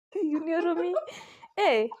Unihurumie.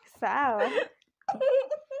 Sawa.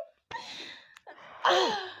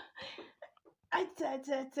 Acha.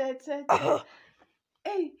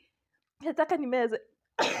 Nataka nimeze.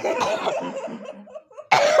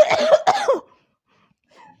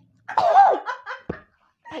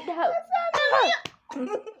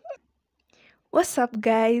 What's up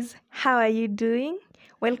guys? How are you doing?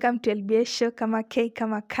 Welcome to LBS show kama K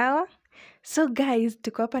kama Kawa. So guys,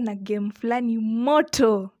 tuko hapa na game fulani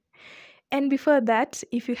moto. And before that,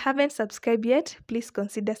 if you haven't subscribed yet, please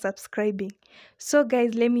consider subscribing. So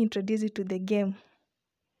guys, let me introduce you to the game.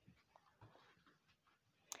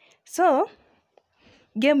 So,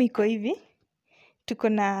 game iko hivi. Tuko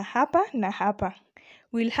na hapa na hapa.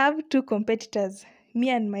 We'll have two competitors, me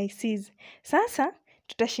and my sis. Sasa,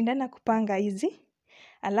 tutashindana kupanga hizi.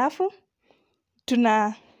 Alafu,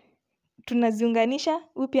 tunaziunganisha,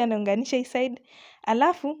 huyu pia anaunganisha hii side.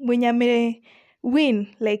 Alafu, mwenye ame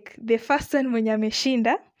win, like the first one mwenye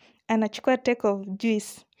ameshinda, anachukua take of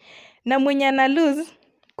juice. Na mwenye ana lose,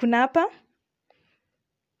 kuna hapa,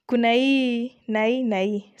 kuna hii na hii na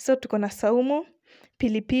hii. So, tuko na saumu,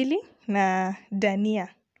 pilipili na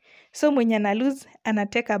dania. So, mwenye ana lose, ana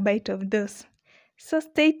take a bite of those. So,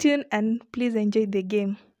 stay tuned and please enjoy the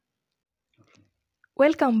game.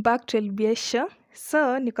 Welcome back to LBS show.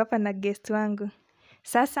 So, niko hapa na guest wangu.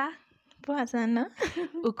 Sasa, Poa sana.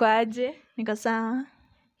 uko aje? Niko sawa.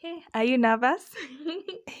 Hey, are you nervous?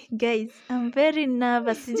 Guys, I'm very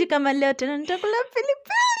nervous. Sijui kama leo tena nitakula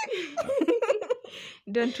pilipili.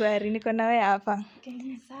 Don't worry, niko na wewe hapa.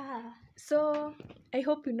 Sawa. So, I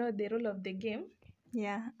hope you know the rule of the game.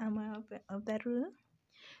 Yeah, I'm aware of the rule.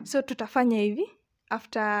 So, tutafanya hivi.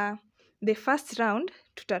 After the first round,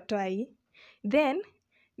 tutatoa hii. Then,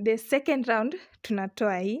 the second round,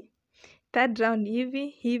 tunatoa hii. Third round,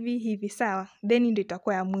 hivi, sawa. Then, ndio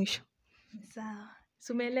itakuwa ya mwisho. Sawa.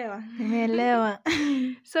 So, umeelewa? Nimeelewa.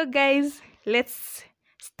 So, guys, let's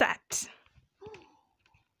start.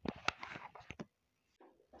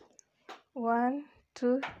 1,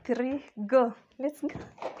 2, 3, go. Let's go.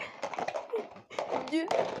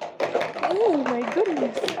 Oh my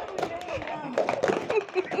goodness.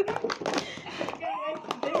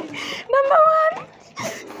 Number 1.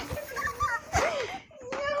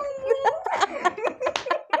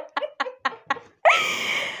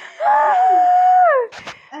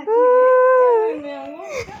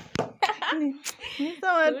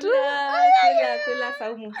 Sawa tu. Kula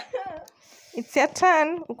saumu. It's your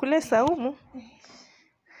turn. Ukule saumu.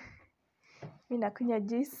 Mimi nakunywa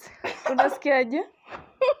juice. Unasikiaje?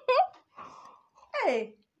 Hey.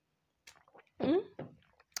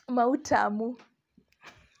 Mautamu.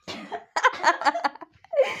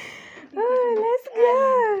 Let's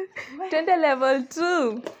go. Twende level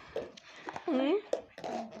 2.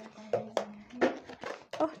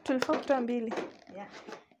 Oh, tulifaa kutoa mbili. Yeah.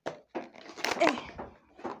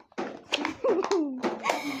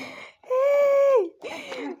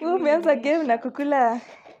 Umeanza game na kukula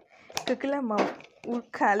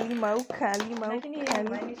maukali. Lakini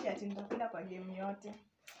inamaanisha ati nitakula kwa game yote.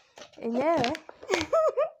 Enyewe.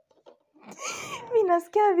 Mimi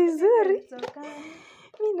nasikia vizuri.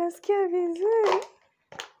 Mimi nasikia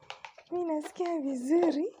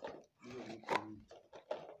vizuri.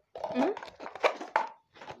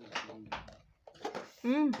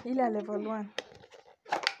 Ile level 1.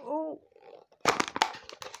 Oh.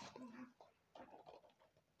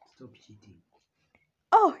 Stop cheating.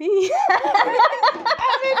 Oh, hii.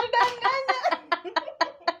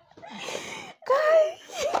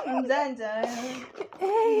 Mjanja wewe.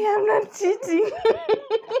 Hey, I'm not cheating.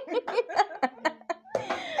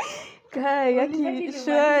 Kai, yaki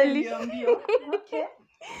surely. Okay.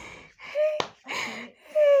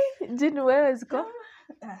 Jini wewe ziko?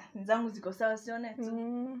 Zangu ziko sawa sione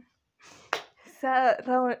tu. Sa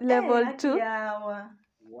level 2. Yawa.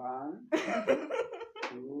 1,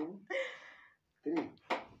 2, 3.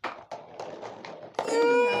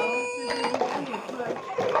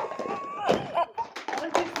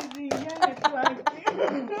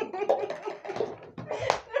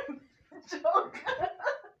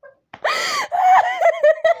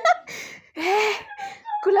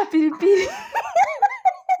 Kula pilipili.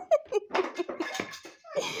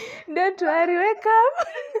 Don't worry, wake up.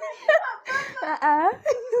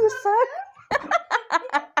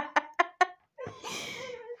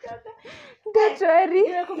 Don't worry.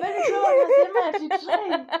 Nimekubali kwa wanasema ati try.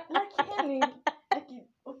 Lakini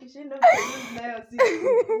ukishinda nayo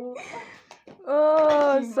siku.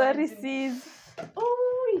 Oh, sorry sis.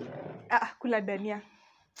 Oi. Kula dania.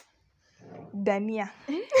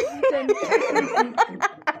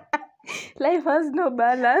 Life has no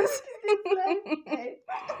balance.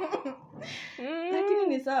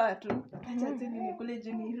 sawa tu. Acha tu nikule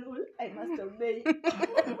juu ni rule. I must obey.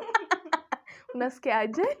 Unasikia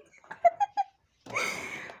aje?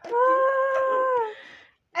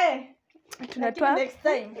 Tunatoa next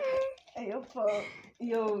time. I hope for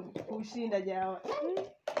hiyo kushinda jawa.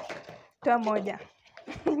 toa moja.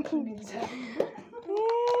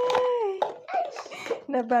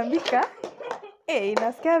 Nabambika.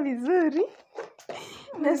 Nasikia vizuri.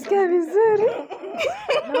 Nasikia vizuri.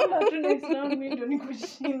 Naomba tu next time mimi ndio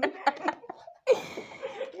nikushinda.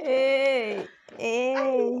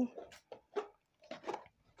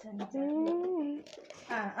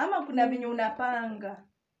 Ama kuna vinyo unapanga.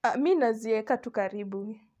 Mi naziweka tu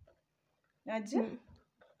karibu. Aje?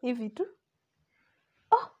 Hivi tu.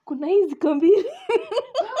 Kuna hizi kombili.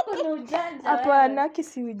 Kuna ujanja. Hapana,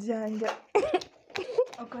 si ujanja.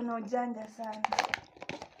 Kuna ujanja sana.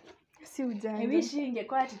 Si ujanja. I wish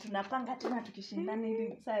ingekuwa ati tunapanga tena tukishindana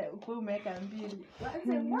ili sasa uko umeweka mbili.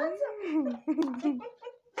 Kwanza.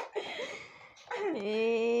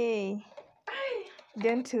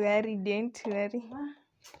 Don't worry.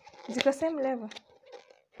 Ziko same level.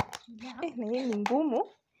 Na hii ni ngumu.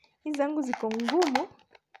 Hizi zangu ziko ngumu.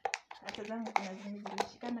 Hata zangu kuna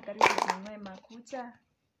zimeshikana karibu zinunue makucha.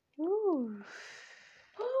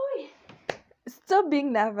 Stop being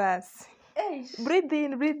nervous. Breathe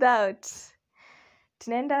in, breathe out.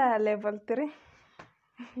 Tunaenda level 3.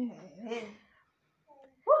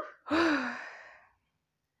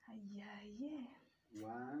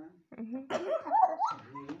 1, 2,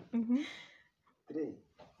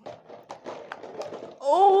 3.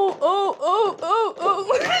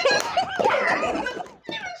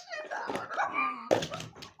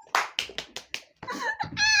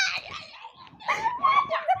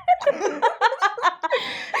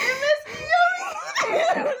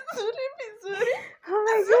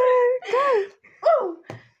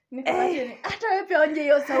 Hata wewe pia onje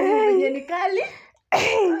hiyo saumu yenye ni kali.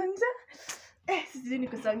 Onja. Sisi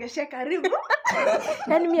nikusongesha karibu.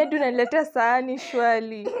 Nani mimi hadi unaniletea sahani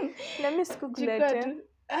shwali. Na mimi sikukuletea.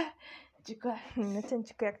 Chukua. Acha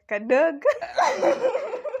nichukue kadogo.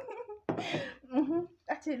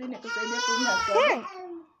 Acha ili nikusaidie kunywa soda.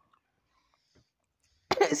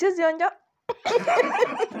 Siwezi onja.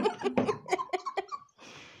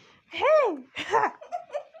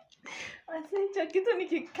 Hicho kitu ni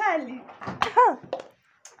kikali.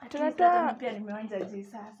 Tunatoa pia nimeonja juu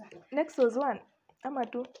sasa. Next was 1 ama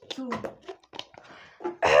 2.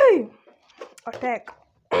 2. Attack.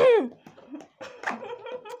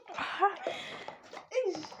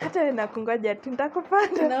 Hata wewe nakungoja tu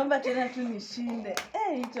nitakupata. Naomba tena tu nishinde.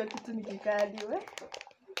 Hicho kitu ni kikali we.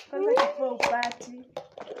 Kwanza kifua upati.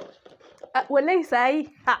 Walai sahi.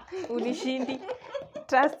 Unishindi.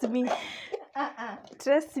 Trust me.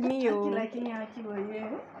 Trust me yo. Lakini haki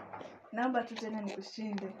wewe. Naomba tu tena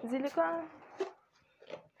nikushinde. Zilikuwa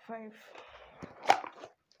 5.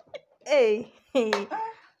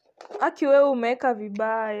 Aki wewe umeweka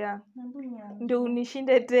vibaya. Ndio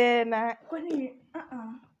unishinde tena. Kwani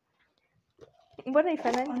Mbona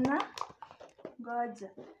ifanani? Ona.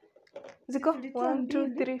 Ngoja. Ziko 1 2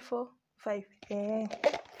 3 4 5.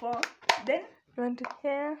 4. Then 1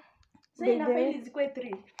 2. Sasa inafaa zikuwe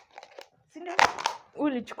 3. Si ndio?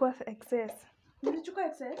 Ulichukua excess. Nilichukua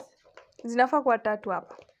excess? Zinafaa kuwa 3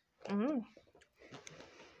 hapa.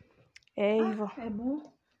 Hivyo.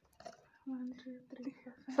 Hebu 1 2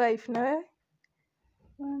 3 5 na wewe?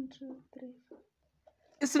 1 2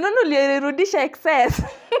 3. Sinono ulirudisha excess.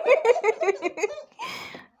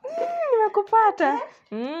 Nimekupata.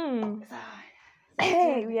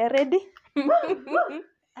 We are ready.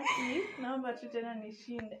 Actually, naomba tu tena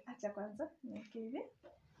nishinde. Acha kwanza niweke hivi.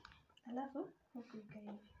 Alafu huku ika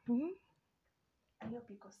hivi. Hiyo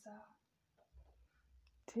piko sawa.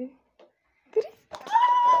 2 3.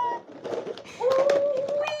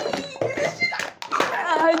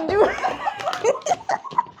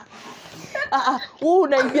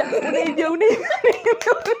 Unaibia. Hivyo ndio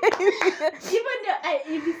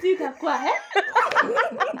hivi sitakuwa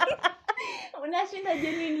unashinda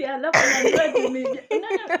Jenny alafu unajua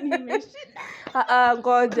nimeshinda.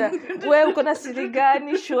 Ngoja. Wewe uko na siri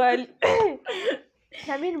gani shwali?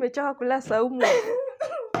 Na mimi nimechoka kula saumu.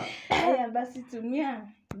 Haya basi tumia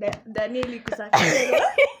Danieli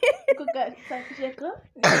kusafisha. Kusafisha kwa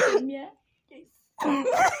nitumia.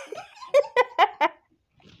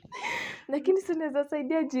 Lakini si unaweza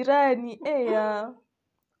saidia jirani.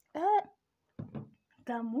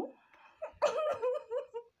 Tamu.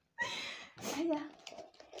 Haya.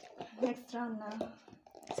 Next round now.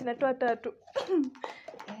 Sinatoa 3.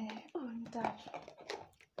 3.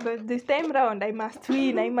 But this time round I must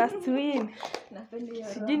win. Napenda hiyo.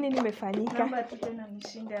 Sijui nini imefanyika. Naomba tu tena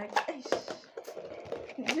nishinde yake.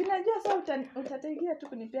 Ninajua sasa utategea tu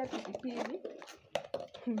kunipea pilipili.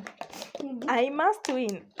 I must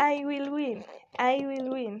win. I will win. I will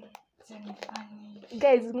win.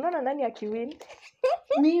 Guys, mnaona nani akiwin?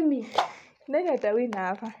 Mimi. Nani atawin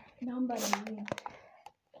hapa? Naomba niwin.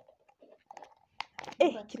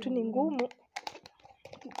 Kitu ni ngumu.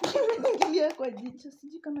 Nikilia kwa jicho,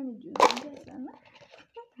 sijui kama nijue sana.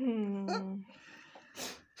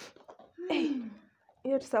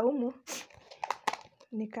 Hiyo saumu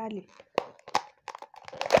ni kali.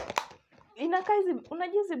 Inakaa hizi,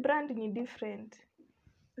 unajua hizi brand ni different.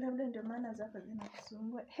 Labda ndio maana zako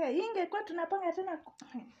zinakusumbua. Hii ingekuwa tunapanga tena.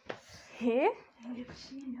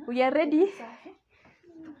 We are ready.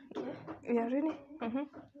 We are ready.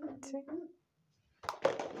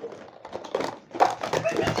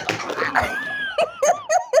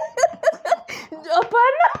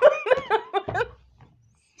 Hapana.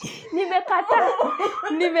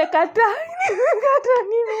 Nimekata.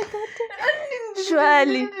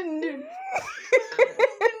 Shwali.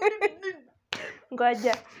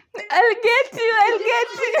 Ngoja. I'll get you.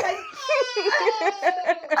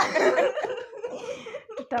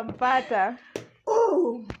 Tutampata.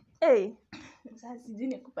 Sasa sijui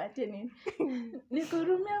nikupatie nini.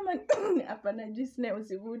 Nikurumia ama hapana, juice na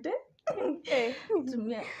usivute.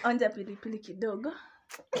 Tumia onja pilipili kidogo.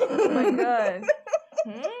 Oh my god.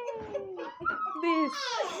 This.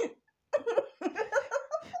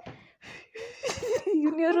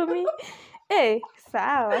 Unirumi.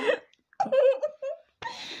 Sawa.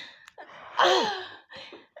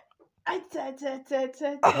 Acha.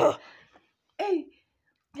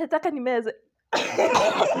 Nataka nimeze.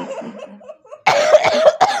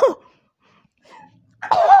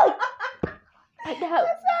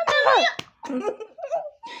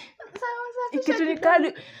 Kitu ni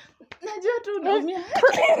kali. Najua tu unaumia.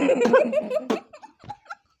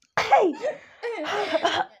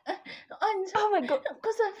 Oh my god.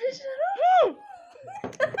 Kusafisha.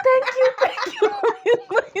 Thank you.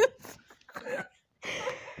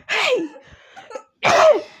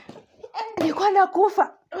 Nilikuwa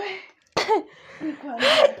nakufa.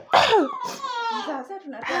 Sasa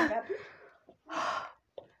tunatoa ngapi?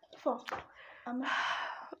 4. Ama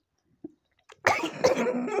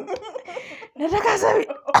nataka sabi.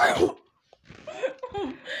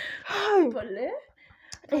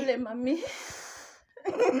 Pole mami.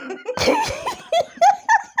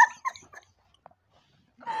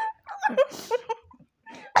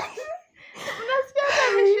 Unasikia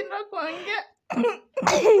ameshinda kuongea.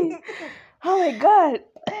 Oh my god.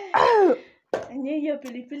 Hiyo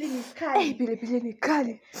pilipili ni kali. Pilipili ni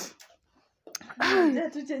kali. Ndio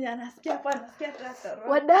tu chenye anasikia hapa, anasikia hata roho.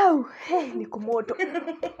 Wadau, ni kumoto.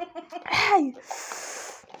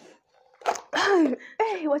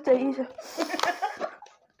 Wacha hizo.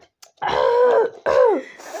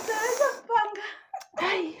 Utaweza kupanga.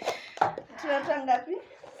 Tunatoa ngapi?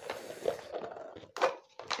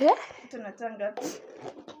 Tunatoa ngapi?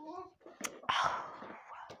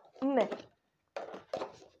 4.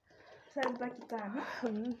 Sasa baki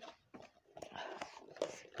 5.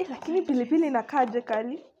 Lakini pilipili inakaje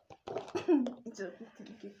kali? Hicho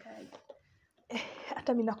kitu kikali.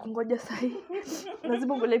 Hata mimi nakungoja sahi.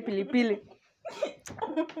 Lazima ngole pilipili.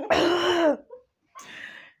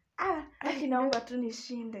 Naomba tu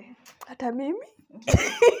nishinde. Hata mimi.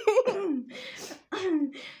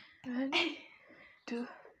 2.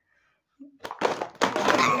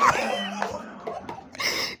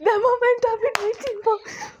 The moment I've been waiting for.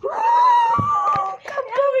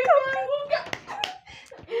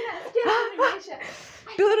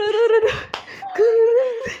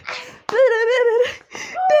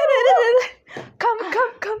 Come.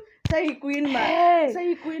 Come.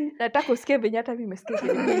 Sai queen. Nataka usikie venye hata mimi nimesikia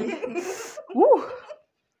pilipili.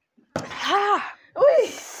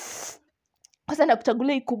 Sasa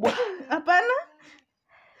nakuchagulia hii kubwa. Hapana.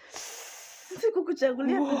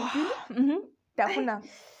 Sikukuchagulia pilipili. Tafuna.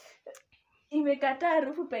 Imekataa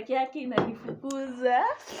harufu peke yake inanifukuza.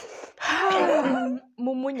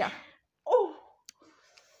 Mumunya.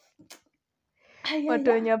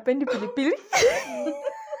 Watu wenye hapendi pilipili.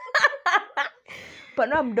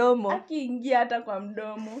 Panua mdomo. Akiingia hata kwa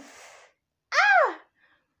mdomo.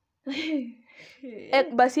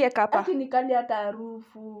 Basi eka hapa. Aki nikali hata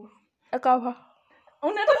harufu. Eka hapa.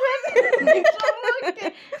 Unataka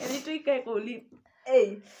nitomoke. Nitoike kwa ulimi.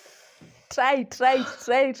 Try.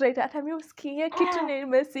 Hata mimi usikie kitu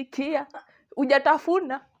nimesikia.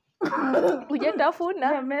 Hujatafuna.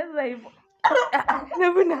 Na meza hivyo.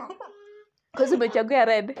 Navuna. Kwa sababu umechagua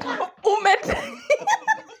red.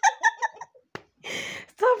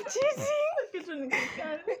 Stop cheating. Kitu ni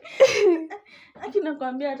kikali.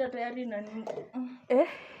 Nakwambia hata tayari na nini.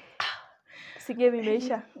 Sige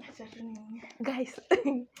imeisha. Acha tu nini. Guys,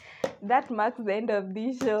 that marks the end of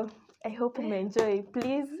this show. I hope you enjoy.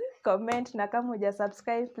 Please comment na kama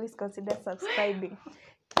hujasubscribe, please consider subscribing.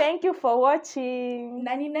 Thank you for watching.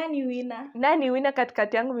 Nani winner? Nani winner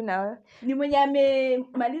katikati yangu mimi na wewe? Ni mwenye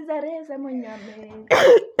amemaliza race ama mwenye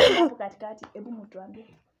hapo katikati? Hebu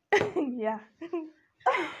mtuambie. Yeah.